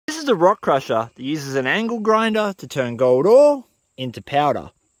is a rock crusher that uses an angle grinder to turn gold ore into powder.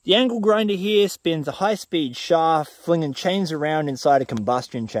 The angle grinder here spins a high-speed shaft, flinging chains around inside a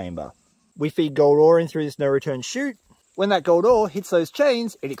combustion chamber. We feed gold ore in through this no-return chute. When that gold ore hits those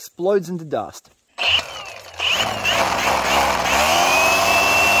chains, it explodes into dust.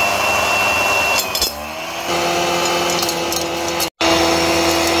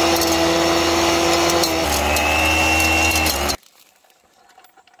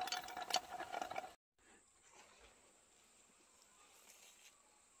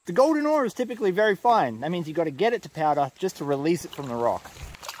 The golden ore is typically very fine. That means you've got to get it to powder just to release it from the rock.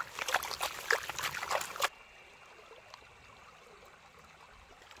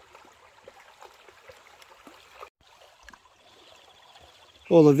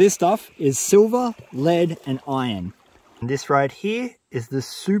 All of this stuff is silver, lead, and iron. And this right here is the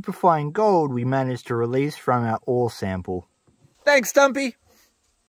superfine gold we managed to release from our ore sample. Thanks, Stumpy!